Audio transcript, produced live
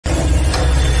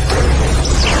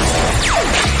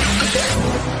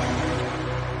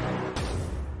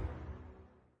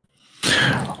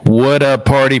What up,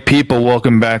 party people?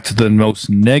 Welcome back to the most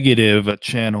negative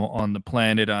channel on the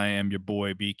planet. I am your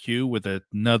boy BQ with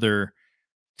another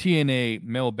TNA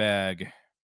mailbag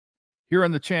here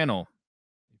on the channel.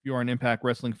 If you are an Impact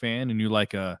Wrestling fan and you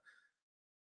like a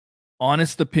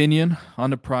honest opinion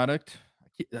on the product,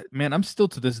 man, I'm still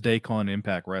to this day calling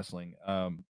Impact Wrestling.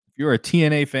 If you're a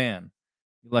TNA fan,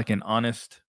 you like an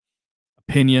honest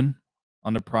opinion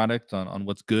on the product, on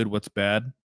what's good, what's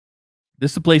bad,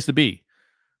 this is the place to be.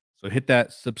 So hit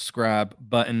that subscribe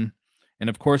button. And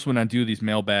of course, when I do these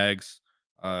mailbags,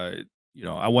 I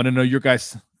want to know your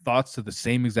guys' thoughts to the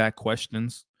same exact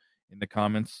questions in the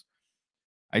comments.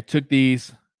 I took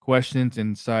these questions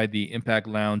inside the Impact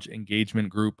Lounge engagement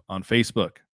group on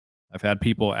Facebook. I've had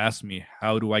people ask me,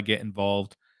 how do I get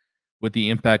involved with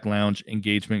the Impact Lounge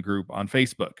engagement group on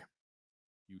Facebook?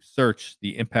 You search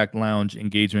the Impact Lounge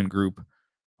engagement group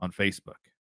on Facebook.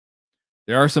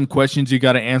 There are some questions you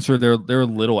got to answer. They're a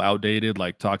little outdated,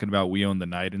 like talking about we own the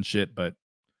night and shit. But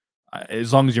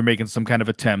as long as you're making some kind of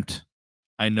attempt,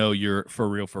 I know you're for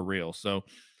real. So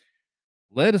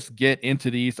let us get into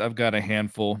these. I've got a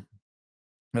handful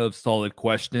of solid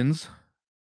questions.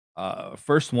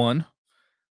 First one,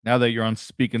 now that you're on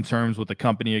speaking terms with the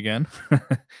company again,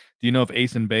 do you know if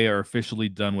Ace and Bay are officially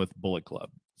done with Bullet Club?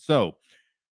 So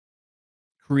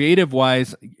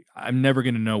creative-wise, I'm never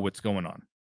going to know what's going on.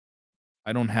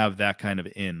 I don't have that kind of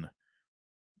in.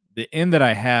 The in that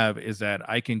I have is that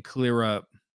I can clear up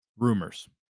rumors.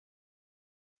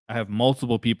 I have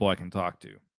multiple people I can talk to.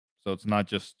 So it's not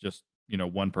just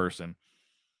one person.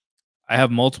 I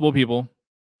have multiple people,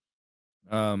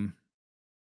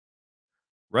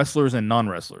 wrestlers and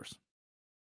non-wrestlers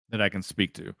that I can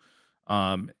speak to.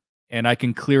 And I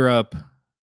can clear up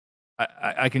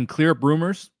I can clear up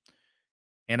rumors,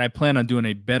 and I plan on doing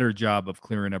a better job of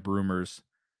clearing up rumors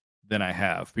than I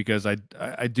have, because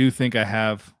I do think I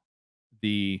have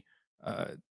the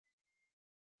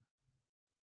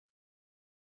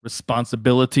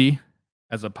responsibility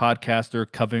as a podcaster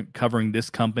covering this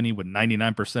company with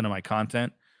 99% of my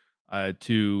content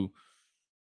to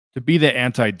be the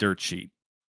anti-dirt sheet.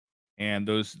 And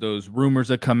those rumors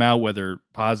that come out, whether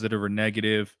positive or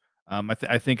negative,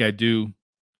 I think I do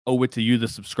owe it to you, the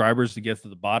subscribers, to get to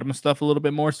the bottom of stuff a little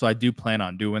bit more. So I do plan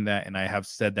on doing that, and I have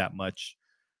said that much.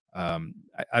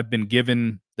 I've been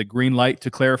given the green light to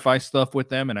clarify stuff with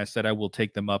them, and I said I will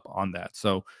take them up on that.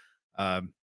 So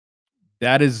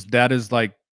that is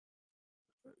like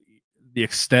the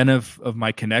extent of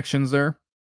my connections there.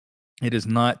 It is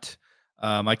not.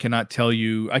 I cannot tell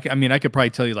you. I mean, I could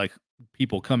probably tell you like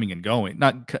people coming and going,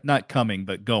 not coming,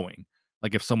 but going.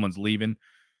 Like if someone's leaving.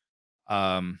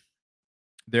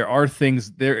 There are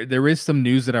things there. There is some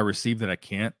news that I received that I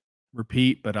can't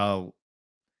repeat, but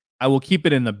I will keep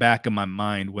it in the back of my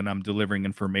mind when I'm delivering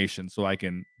information, so I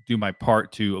can do my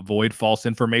part to avoid false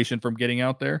information from getting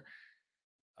out there.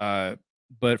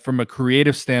 But from a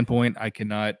creative standpoint, I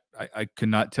cannot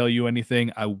tell you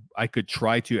anything. I could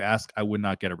try to ask. I would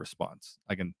not get a response.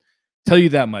 I can tell you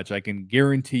that much. I can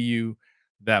guarantee you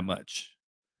that much.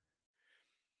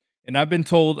 And I've been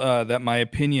told that my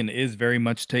opinion is very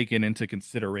much taken into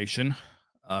consideration,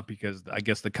 because I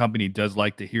guess the company does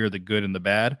like to hear the good and the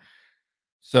bad.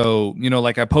 So,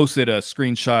 like I posted a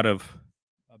screenshot of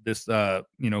this,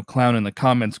 clown in the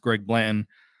comments, Greg Blanton,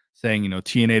 saying,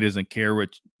 TNA doesn't care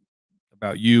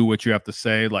about you, what you have to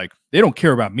say. Like, they don't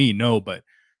care about me, no, but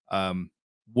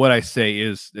what I say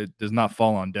it does not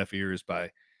fall on deaf ears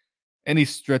by any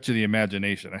stretch of the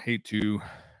imagination. I hate to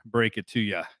break it to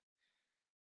you.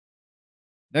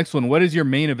 Next one, what is your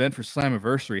main event for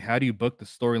Slammiversary? How do you book the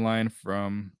storyline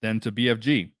from then to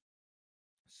BFG?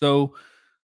 So,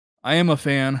 I am a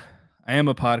fan. I am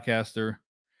a podcaster,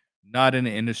 not in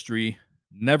the industry,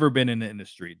 never been in the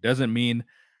industry. Doesn't mean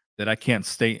that I can't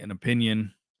state an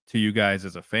opinion to you guys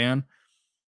as a fan.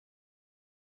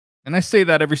 And I say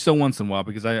that every so once in a while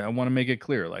because I want to make it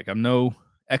clear. Like, I'm no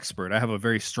expert. I have a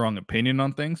very strong opinion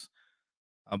on things,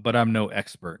 but I'm no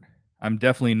expert. I'm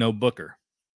definitely no booker.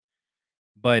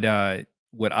 But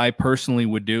what I personally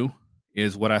would do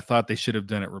is what I thought they should have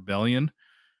done at Rebellion.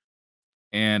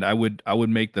 And I would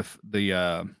make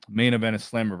the main event of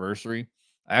Slammiversary.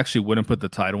 I actually wouldn't put the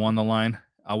title on the line.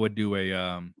 I would do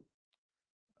a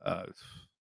the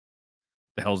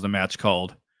hell's the match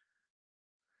called?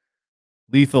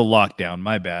 Lethal Lockdown.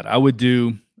 My bad. I would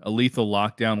do a Lethal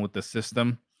Lockdown with the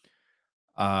system.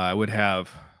 I would have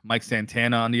Mike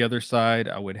Santana on the other side.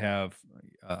 I would have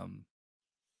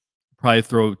probably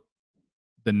throw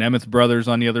the Nemeth brothers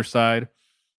on the other side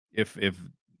if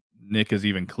Nick is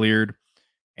even cleared.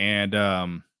 And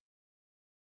I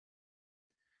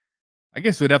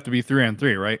guess it would have to be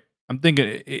 3-on-3, right? I'm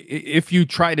thinking if you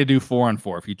try to do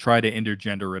 4-on-4, if you try to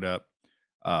intergender it up,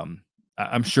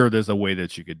 I'm sure there's a way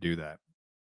that you could do that.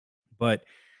 But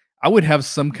I would have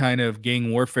some kind of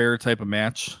gang warfare type of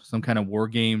match, some kind of war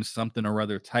games, something or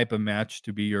other type of match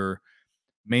to be your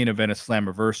main event of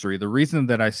Slammiversary. The reason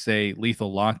that I say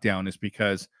Lethal Lockdown is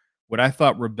because what I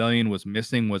thought Rebellion was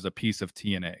missing was a piece of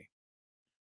TNA.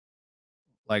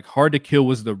 Like Hard to Kill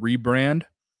was the rebrand,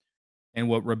 and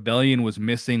what Rebellion was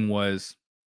missing was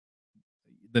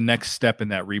the next step in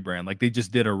that rebrand. Like they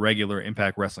just did a regular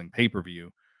Impact Wrestling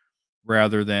pay-per-view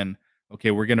rather than, okay,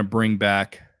 we're gonna bring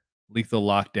back Lethal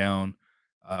Lockdown.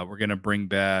 We're gonna bring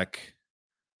back.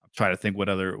 I'm trying to think what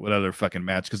other fucking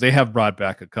match, because they have brought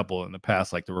back a couple in the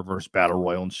past, like the Reverse Battle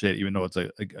Royal and shit. Even though it's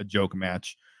a joke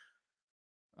match,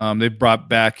 they've brought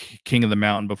back King of the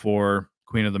Mountain before,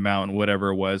 Queen of the Mountain, whatever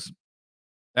it was.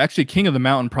 Actually, King of the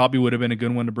Mountain probably would have been a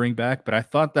good one to bring back, but I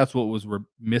thought that's what was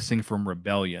missing from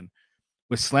Rebellion.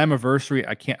 With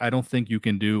Slammiversary, I don't think you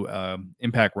can do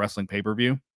Impact Wrestling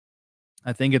pay-per-view.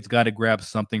 I think it's got to grab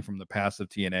something from the past of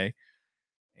TNA.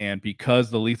 And because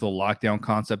the Lethal Lockdown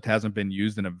concept hasn't been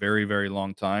used in a very, very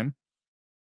long time,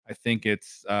 I think it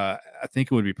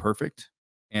would be perfect.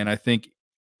 And I think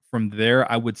from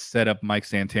there, I would set up Mike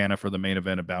Santana for the main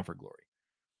event of Bound for Glory.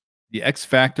 The X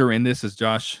factor in this is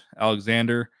Josh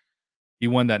Alexander. He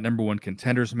won that number one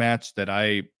contenders match that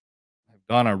I have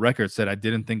gone on record said I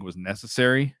didn't think was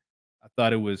necessary. I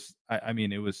thought it was, I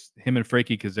mean, it was him and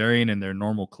Frankie Kazarian in their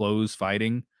normal clothes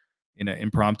fighting in an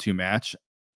impromptu match.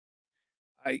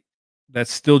 I That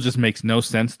still just makes no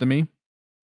sense to me.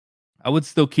 I would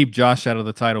still keep Josh out of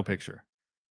the title picture.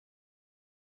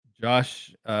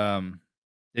 Josh,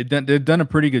 they've done a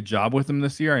pretty good job with him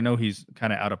this year. I know he's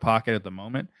kind of out of pocket at the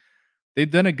moment. They've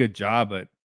done a good job, but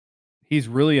he's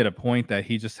really at a point that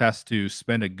he just has to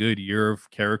spend a good year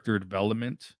of character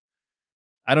development.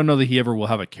 I don't know that he ever will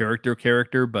have a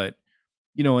character, but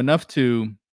enough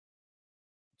to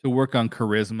work on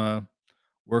charisma,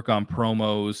 work on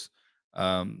promos,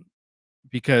 um,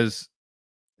 because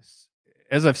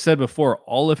as I've said before,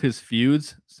 all of his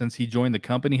feuds since he joined the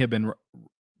company have been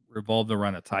revolved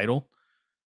around a title,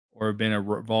 or have been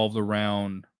revolved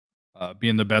around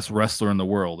being the best wrestler in the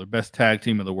world, or best tag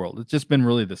team in the world. It's just been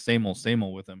really the same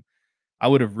old with him. I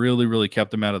would have really, really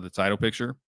kept him out of the title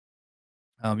picture.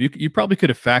 You probably could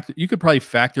have you could probably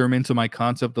factor him into my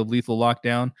concept of Lethal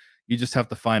Lockdown. You just have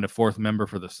to find a fourth member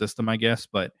for the system, I guess.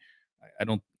 But I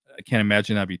can't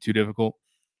imagine that'd be too difficult.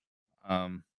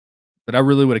 Um, but I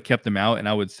really would have kept him out, and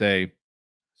I would say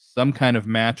some kind of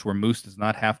match where Moose does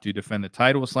not have to defend the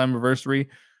title with Slammiversary,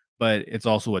 but it's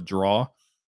also a draw.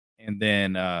 And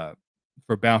then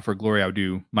for Bound for Glory, I would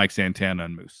do Mike Santana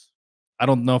and Moose. I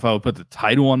don't know if I would put the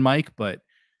title on Mike, but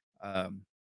um,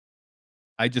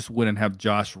 I just wouldn't have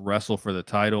Josh wrestle for the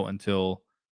title until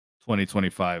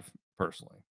 2025,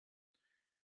 personally.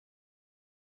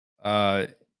 Uh,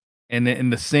 and in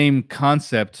the same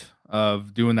concept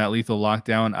of doing that Lethal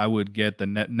Lockdown, I would get the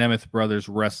Nemeth brothers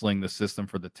wrestling the system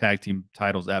for the tag team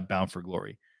titles at Bound for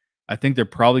Glory. I think they're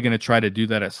probably going to try to do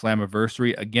that at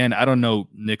Slammiversary. Again, I don't know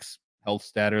Nick's health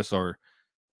status, or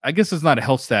I guess it's not a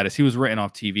health status. He was written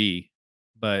off TV,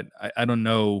 but I don't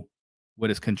know what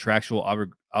his contractual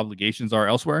obligations are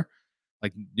elsewhere,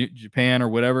 like Japan or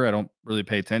whatever. I don't really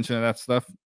pay attention to that stuff.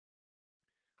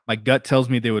 My gut tells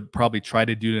me they would probably try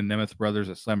to do the Nemeth brothers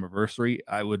at Slammiversary.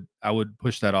 I would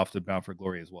push that off to Bound for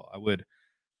Glory as well.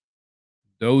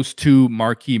 Those two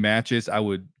marquee matches, I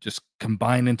would just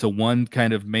combine into one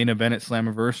kind of main event at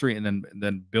Slammiversary, and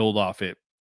then build off it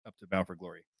up to Bound for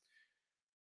Glory.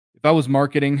 If I was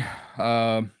marketing,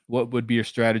 what would be your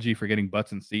strategy for getting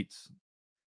butts and seats?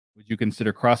 Would you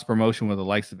consider cross promotion with the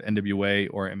likes of NWA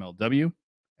or MLW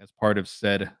as part of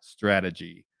said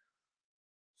strategy?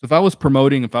 So if I was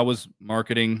promoting, if I was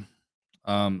marketing,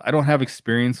 I don't have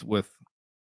experience with,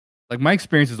 like, my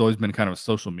experience has always been kind of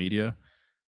social media.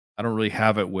 I don't really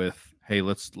have it with, hey,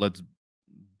 let's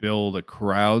build a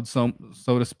crowd, so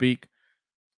to speak.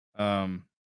 Um,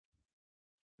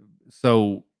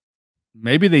 so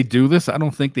maybe they do this. I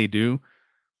don't think they do.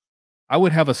 I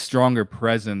would have a stronger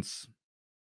presence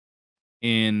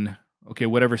in, okay,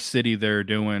 whatever city they're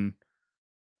doing.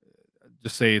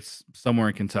 Just say it's somewhere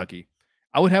in Kentucky.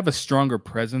 I would have a stronger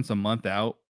presence a month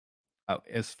out,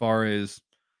 as far as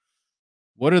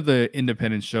what are the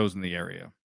independent shows in the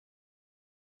area.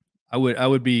 I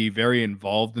would be very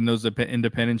involved in those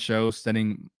independent shows,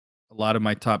 sending a lot of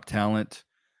my top talent,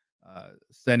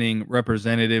 sending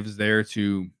representatives there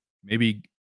to maybe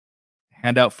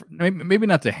maybe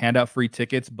not to hand out free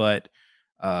tickets, but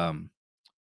um,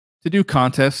 to do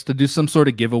contests, to do some sort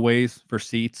of giveaways for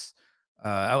seats.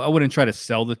 I wouldn't try to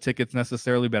sell the tickets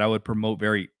necessarily, but I would promote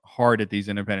very hard at these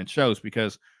independent shows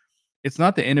because it's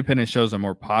not the independent shows are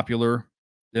more popular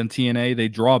than TNA. They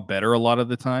draw better a lot of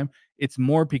the time. It's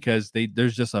more because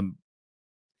there's just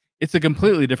it's a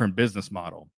completely different business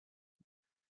model.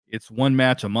 It's one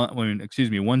match a month. I mean, excuse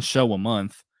me, one show a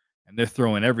month, and they're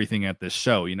throwing everything at this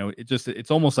show.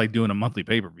 It's almost like doing a monthly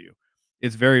pay per view.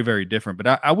 It's very very different.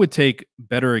 But I would take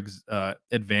better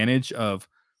advantage of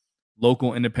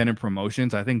local independent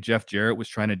promotions. I think Jeff Jarrett was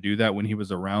trying to do that when he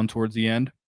was around towards the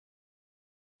end.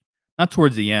 Not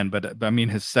towards the end, but I mean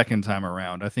his second time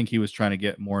around. I think he was trying to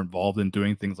get more involved in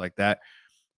doing things like that.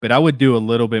 But I would do a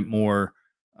little bit more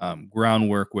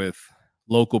groundwork with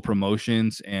local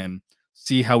promotions and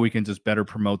see how we can just better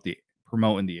promote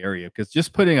in the area. Because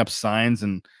just putting up signs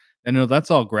and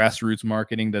that's all grassroots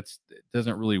marketing. It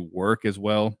doesn't really work as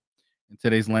well in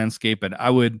today's landscape. And I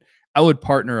would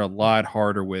partner a lot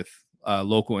harder with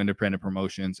local independent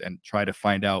promotions and try to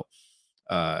find out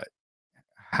uh,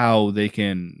 how they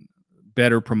can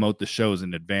better promote the shows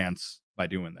in advance by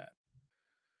doing that.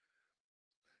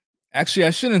 Actually, I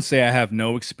shouldn't say I have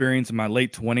no experience in my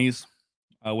late 20s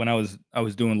when I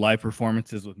was doing live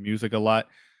performances with music a lot.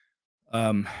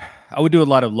 Um, I would do a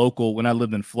lot of local when I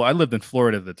lived in Florida. I lived in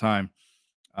Florida at the time,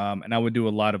 and I would do a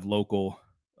lot of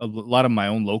a lot of my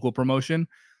own local promotion.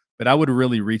 But I would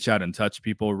really reach out and touch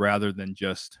people rather than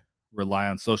just rely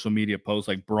on social media posts,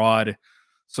 like broad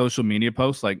social media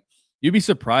posts. Like you'd be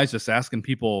surprised just asking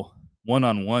people one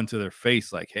on one to their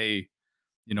face, like, "Hey,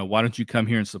 why don't you come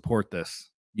here and support this?"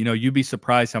 You'd be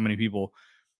surprised how many people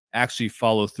actually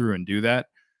follow through and do that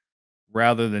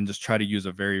rather than just try to use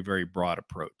a very, very broad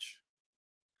approach.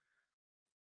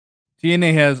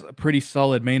 TNA has a pretty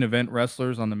solid main event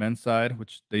wrestlers on the men's side,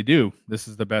 which they do. This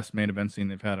is the best main event scene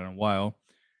they've had in a while.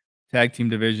 Tag team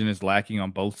division is lacking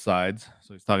on both sides.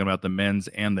 So he's talking about the men's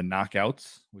and the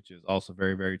knockouts, which is also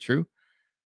very, very true.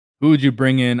 Who would you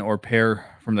bring in or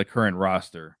pair from the current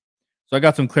roster? So I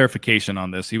got some clarification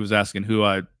on this. He was asking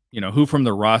who from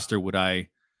the roster would I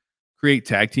create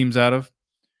tag teams out of?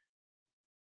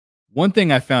 One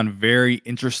thing I found very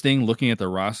interesting looking at the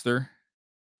roster,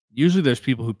 usually there's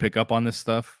people who pick up on this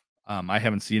stuff. I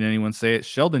haven't seen anyone say it.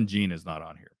 Sheldon Jean is not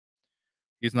on here.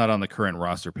 He's not on the current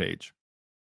roster page.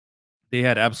 They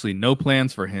had absolutely no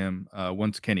plans for him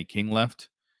once Kenny King left,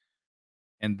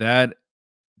 and that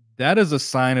is a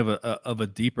sign of a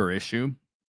deeper issue.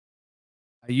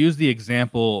 I use the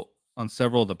example on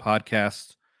several of the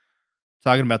podcasts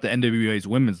talking about the NWA's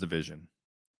women's division.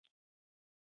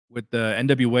 With the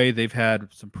NWA, they've had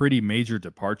some pretty major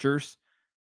departures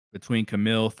between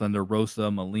Camille, Thunder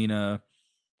Rosa, Melina.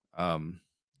 Um,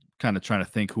 Kind of trying to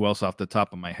think who else off the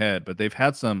top of my head, but they've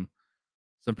had some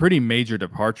pretty major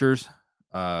departures.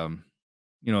 Um,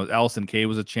 Allison Kay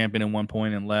was a champion at one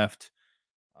point and left.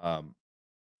 Um,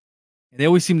 they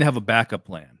always seem to have a backup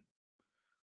plan.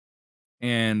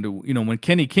 And when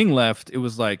Kenny King left, it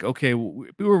was like, okay,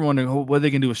 we were wondering what they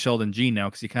can do with Sheldon G now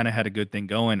because he kind of had a good thing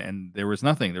going, and there was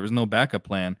nothing. There was no backup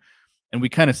plan, and we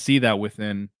kind of see that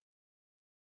within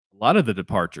a lot of the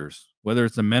departures, whether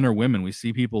it's the men or women. We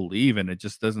see people leave, and it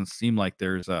just doesn't seem like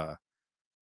there's a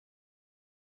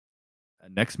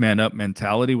next man up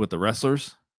mentality with the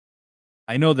wrestlers.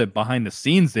 I know that behind the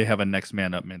scenes they have a next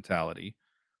man up mentality.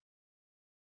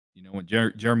 When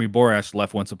Jeremy Borash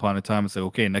left once upon a time and said,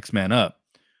 "Okay, next man up,"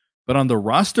 but on the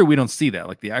roster we don't see that.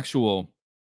 Like the actual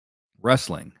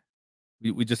wrestling,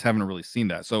 we just haven't really seen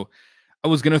that. So I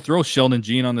was gonna throw Sheldon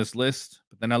Jean on this list,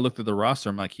 but then I looked at the roster.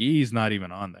 I'm like, he's not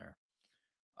even on there.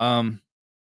 Um,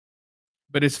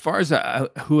 but as far as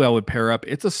who I would pair up,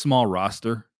 it's a small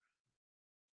roster.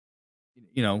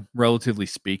 Relatively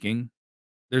speaking,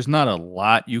 there's not a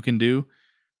lot you can do.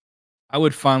 I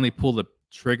would finally pull the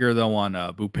trigger though on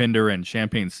Bhupinder and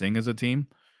Champagne Singh as a team.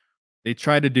 They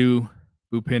tried to do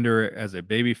Bhupinder as a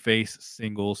babyface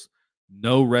singles.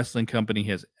 No wrestling company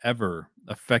has ever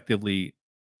effectively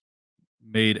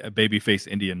made a babyface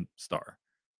Indian star.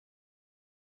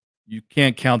 You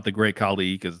can't count the Great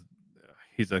Khali because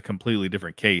he's a completely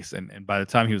different case. And by the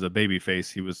time he was a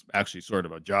babyface, he was actually sort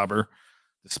of a jobber,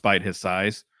 despite his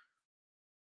size.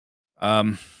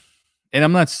 And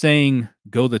I'm not saying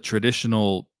go the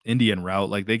traditional Indian route.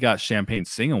 Like they got Champagne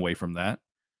Singh away from that.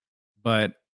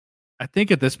 But I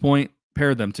think at this point,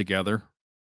 pair them together.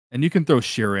 And you can throw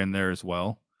Shira in there as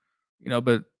well.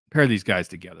 But pair these guys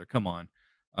together. Come on.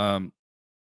 Um,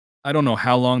 I don't know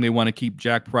how long they want to keep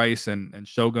Jack Price and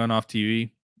Shogun off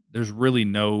TV. There's really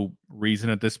no reason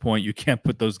at this point. You can't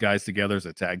put those guys together as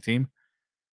a tag team.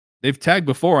 They've tagged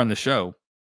before on the show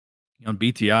on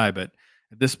BTI, but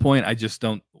at this point, I just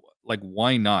don't like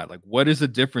why not? Like, what is the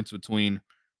difference between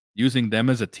using them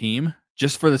as a team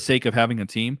just for the sake of having a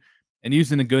team and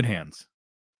using the good hands.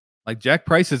 Like Jack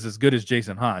Price is as good as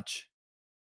Jason Hotch,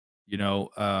 you know,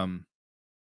 and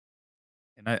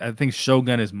I think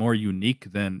Shogun is more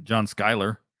unique than John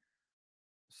Schuyler.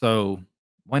 So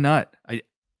why not?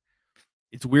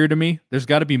 It's weird to me. There's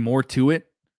got to be more to it,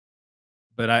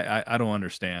 but I don't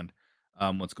understand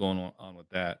what's going on with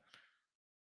that.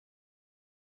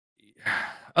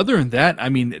 Other than that, I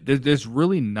mean, there's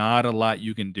really not a lot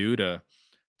you can do to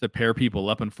pair people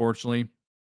up. Unfortunately,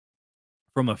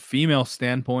 from a female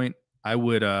standpoint, I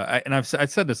would, and I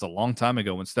said this a long time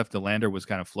ago when Steph DeLander was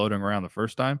kind of floating around the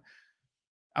first time.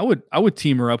 I would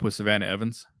team her up with Savannah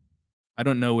Evans. I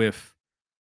don't know if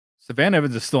Savannah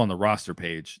Evans is still on the roster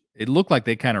page. It looked like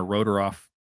they kind of wrote her off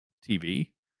TV,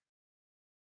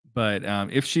 but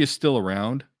if she is still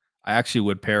around, I actually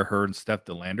would pair her and Steph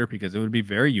DeLander because it would be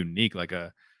very unique, like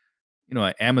a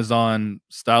an Amazon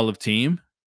style of team.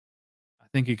 I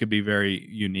think it could be very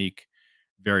unique,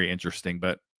 very interesting.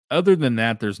 But other than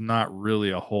that, there's not really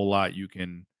a whole lot you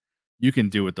can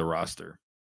do with the roster.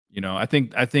 I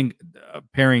think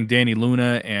pairing Danny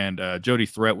Luna and Jody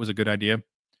Threat was a good idea.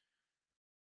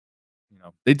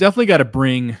 They definitely got to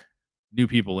bring new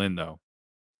people in though.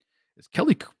 Is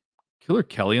Killer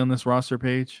Kelly on this roster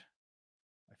page?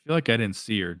 I feel like I didn't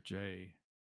see her.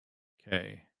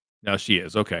 JK. No, she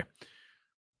is. Okay.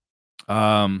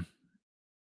 Um,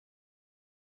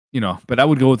 but I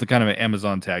would go with the kind of an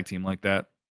Amazon tag team like that.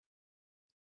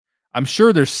 I'm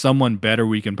sure there's someone better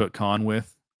we can put Khan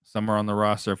with somewhere on the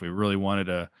roster if we really wanted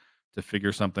to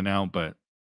figure something out, but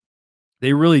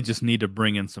they really just need to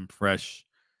bring in some fresh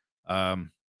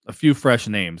a few fresh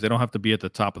names. They don't have to be at the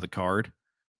top of the card,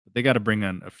 but they got to bring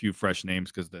in a few fresh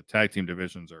names because the tag team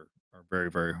divisions are very,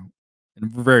 very in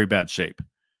very bad shape.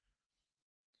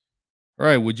 All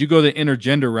right, would you go the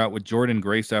intergender route with Jordynne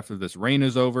Grace after this reign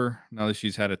is over? Now that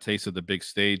she's had a taste of the big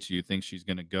stage, do you think she's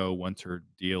going to go once her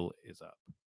deal is up?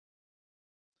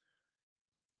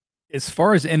 As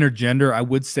far as intergender, I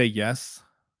would say yes.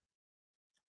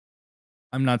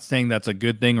 I'm not saying that's a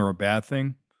good thing or a bad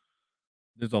thing.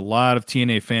 There's a lot of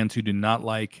TNA fans who do not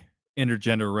like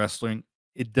intergender wrestling.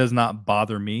 It does not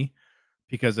bother me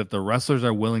because if the wrestlers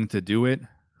are willing to do it,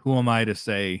 who am I to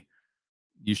say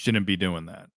you shouldn't be doing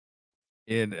that?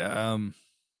 It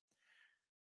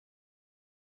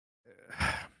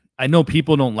I know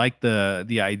people don't like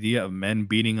the idea of men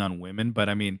beating on women, but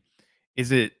I mean,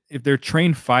 is it if they're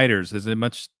trained fighters, is it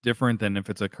much different than if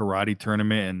it's a karate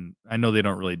tournament? And I know they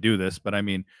don't really do this, but I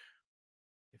mean,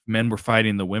 if men were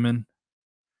fighting the women,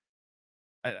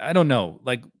 I don't know.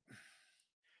 Like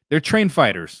they're trained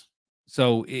fighters.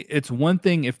 So it's one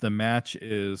thing if the match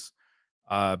is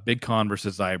Big Con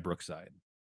versus Zaya Brookside,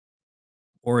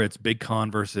 or it's Big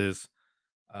Con versus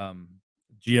um,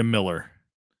 Gia Miller.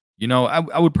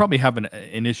 I would probably have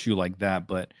an issue like that,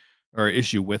 or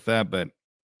issue with that. But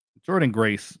Jordynne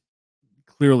Grace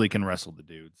clearly can wrestle the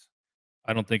dudes.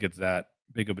 I don't think it's that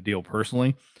big of a deal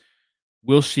personally.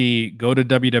 Will she go to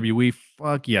WWE?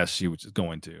 Fuck yes, she was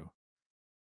going to.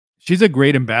 She's a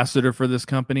great ambassador for this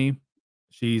company.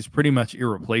 She's pretty much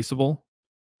irreplaceable.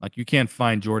 Like you can't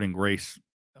find Jordynne Grace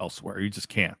elsewhere. You just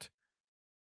can't.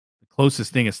 The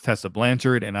closest thing is Tessa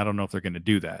Blanchard, and I don't know if they're going to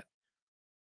do that.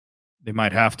 They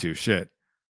might have to. Shit.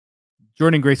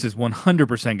 Jordynne Grace is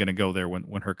 100% going to go there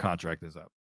when her contract is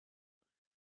up.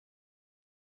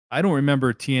 I don't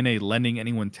remember TNA lending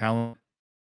anyone talent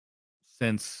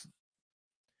since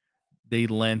they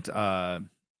lent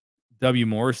W.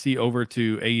 Morrissey over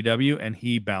to AEW, and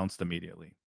he bounced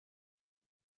immediately.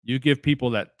 You give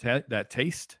people that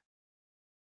taste,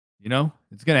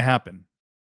 it's going to happen.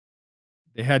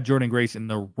 They had Jordynne Grace in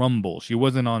the Rumble. She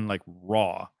wasn't on like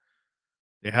Raw.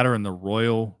 They had her in the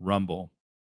Royal Rumble.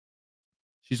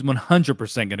 She's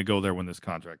 100% going to go there when this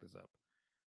contract is up.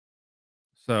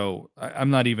 So I'm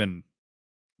not even.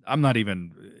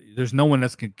 There's no one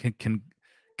that can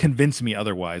convince me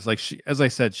otherwise. Like as I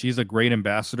said, she's a great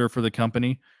ambassador for the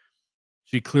company.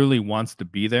 She clearly wants to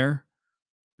be there.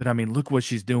 But I mean, look what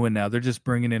she's doing now. They're just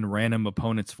bringing in random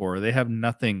opponents for her. They have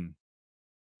nothing.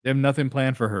 They have nothing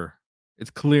planned for her.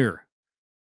 It's clear.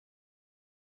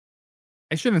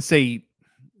 I shouldn't say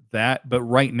that, but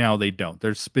right now they don't.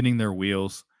 They're spinning their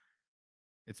wheels.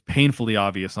 It's painfully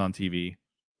obvious on TV.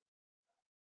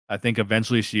 I think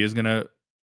eventually she is going to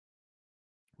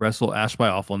wrestle Ash by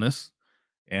Awfulness,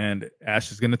 and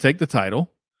Ash is going to take the title,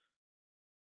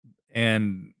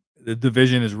 and the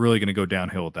division is really going to go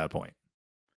downhill at that point.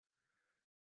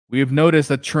 We have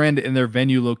noticed a trend in their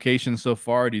venue location so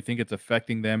far. Do you think it's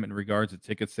affecting them in regards to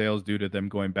ticket sales due to them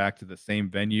going back to the same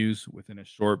venues within a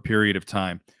short period of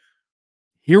time?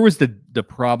 Here was the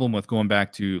problem with going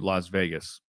back to Las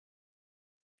Vegas.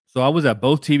 So I was at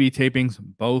both TV tapings,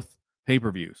 both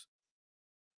pay-per-views.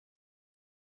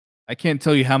 I can't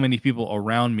tell you how many people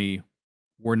around me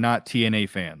were not TNA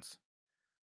fans.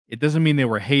 It doesn't mean they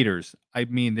were haters. I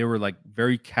mean, they were like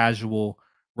very casual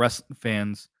wrestling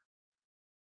fans,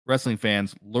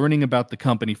 learning about the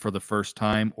company for the first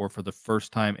time or for the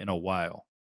first time in a while.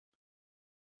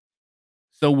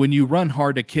 So when you run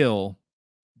Hard to Kill,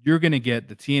 you're going to get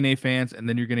the TNA fans, and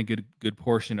then you're going to get a good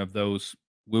portion of those,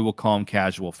 we will call them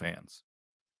casual fans.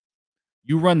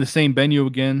 You run the same venue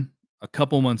again a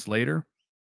couple months later,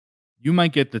 you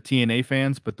might get the TNA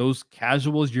fans, but those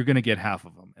casuals, you're going to get half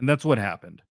of them. And that's what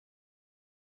happened.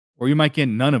 Or you might get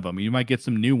none of them. You might get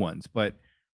some new ones. But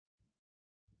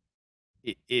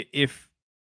if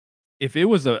it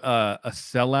was a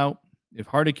sellout, if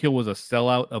Hard to Kill was a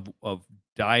sellout of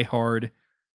diehard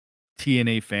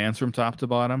TNA fans from top to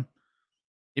bottom,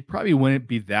 it probably wouldn't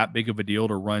be that big of a deal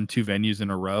to run two venues in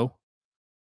a row.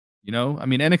 You know, I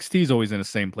mean, NXT is always in the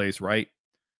same place, right?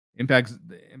 Impact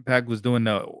was doing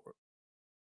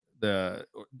the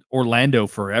Orlando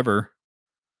forever,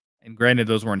 and granted,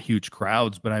 those weren't huge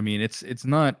crowds, but I mean, it's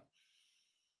not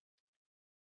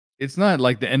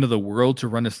like the end of the world to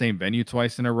run the same venue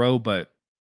twice in a row. But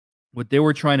what they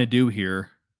were trying to do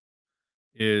here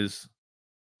is,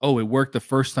 oh, it worked the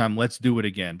first time, let's do it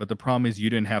again. But the problem is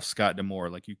you didn't have Scott D'Amore.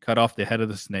 Like, you cut off the head of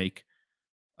the snake,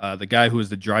 the guy who is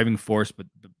the driving force but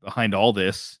behind all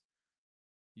this.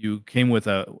 You came with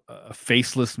a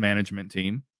faceless management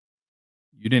team.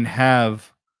 You didn't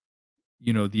have,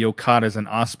 the Okadas and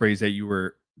Ospreys that you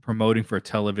were promoting for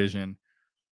television.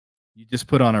 You just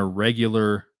put on a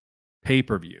regular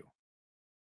pay-per-view.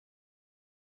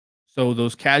 So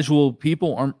those casual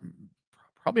people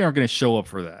probably aren't going to show up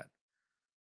for that.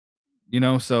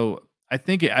 So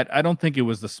I don't think it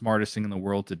was the smartest thing in the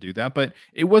world to do that, but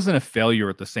it wasn't a failure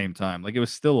at the same time. Like, it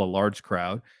was still a large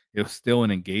crowd. It was still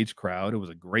an engaged crowd. It was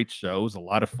a great show. It was a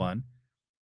lot of fun.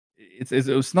 It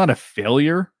was not a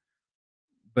failure,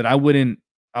 but I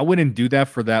wouldn't do that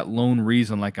for that lone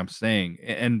reason, like I'm saying.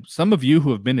 And some of you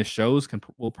who have been to shows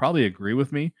will probably agree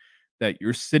with me that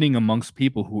you're sitting amongst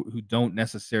people who aren't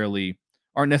necessarily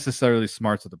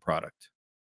smart to the product.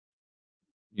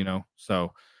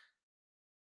 So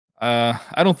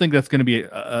I don't think that's going to be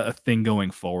a thing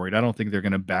going forward. I don't think they're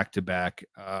going to back to back.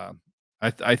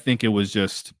 I think it was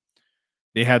just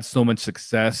they had so much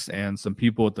success, and some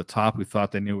people at the top who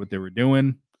thought they knew what they were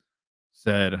doing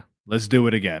said, "Let's do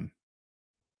it again."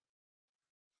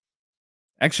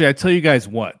 Actually, I tell you guys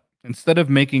what. Instead of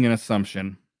making an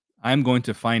assumption, I'm going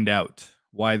to find out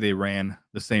why they ran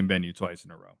the same venue twice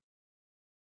in a row.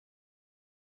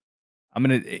 I'm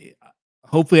gonna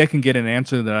hopefully I can get an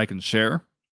answer that I can share.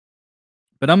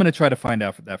 But I'm gonna try to find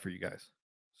out for you guys.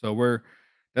 So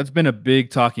that's been a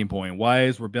big talking point. Why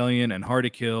is Rebellion and Hard to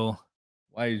Kill?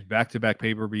 Why is back-to-back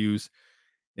pay-per-views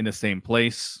in the same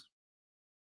place?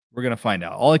 We're gonna find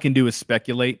out. All I can do is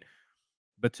speculate.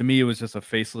 But to me, it was just a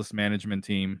faceless management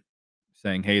team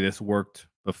saying, "Hey, this worked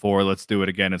before. Let's do it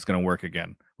again. It's gonna work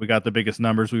again. We got the biggest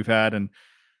numbers we've had, and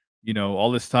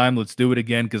all this time. Let's do it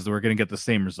again because we're gonna get the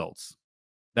same results."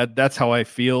 That's how I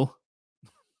feel.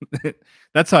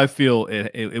 That's how I feel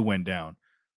it went down.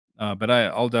 But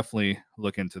I'll definitely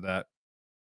look into that.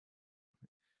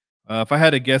 If I had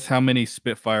to guess how many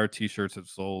Spitfire T-shirts have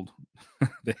sold,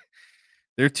 they-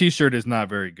 their T-shirt is not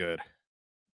very good.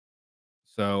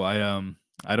 So I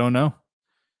don't know.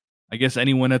 I guess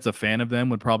anyone that's a fan of them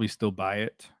would probably still buy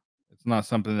it. It's not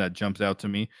something that jumps out to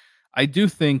me. I do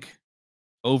think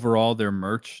overall their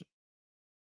merch,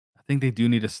 I think they do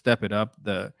need to step it up.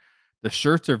 The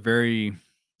shirts are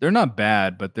they're not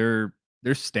bad, but they're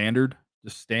standard,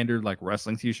 just standard like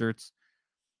wrestling T-shirts.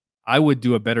 I would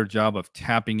do a better job of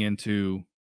tapping into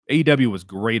AEW was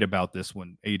great about this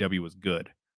when AEW was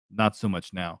good. Not so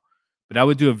much now. But I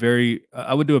would do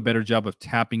a better job of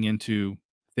tapping into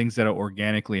things that are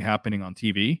organically happening on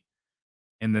TV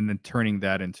and then turning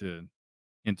that into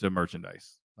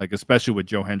merchandise. Like, especially with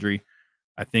Joe Hendry,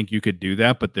 I think you could do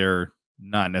that, but they're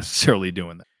not necessarily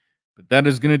doing that. But that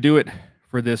is going to do it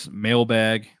for this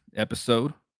mailbag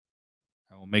episode.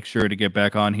 I will make sure to get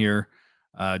back on here,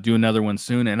 do another one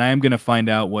soon, and I am going to find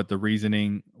out what the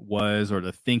reasoning was or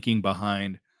the thinking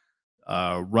behind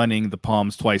running the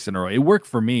Palms twice in a row. It worked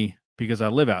for me because I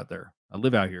live out there. I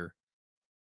live out here.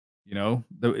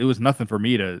 It was nothing for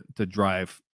me to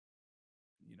drive,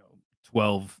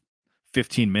 12,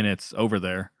 15 minutes over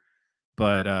there.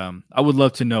 But I would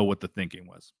love to know what the thinking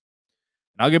was.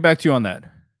 And I'll get back to you on that.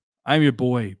 I'm your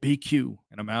boy, BQ,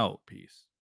 and I'm out. Peace.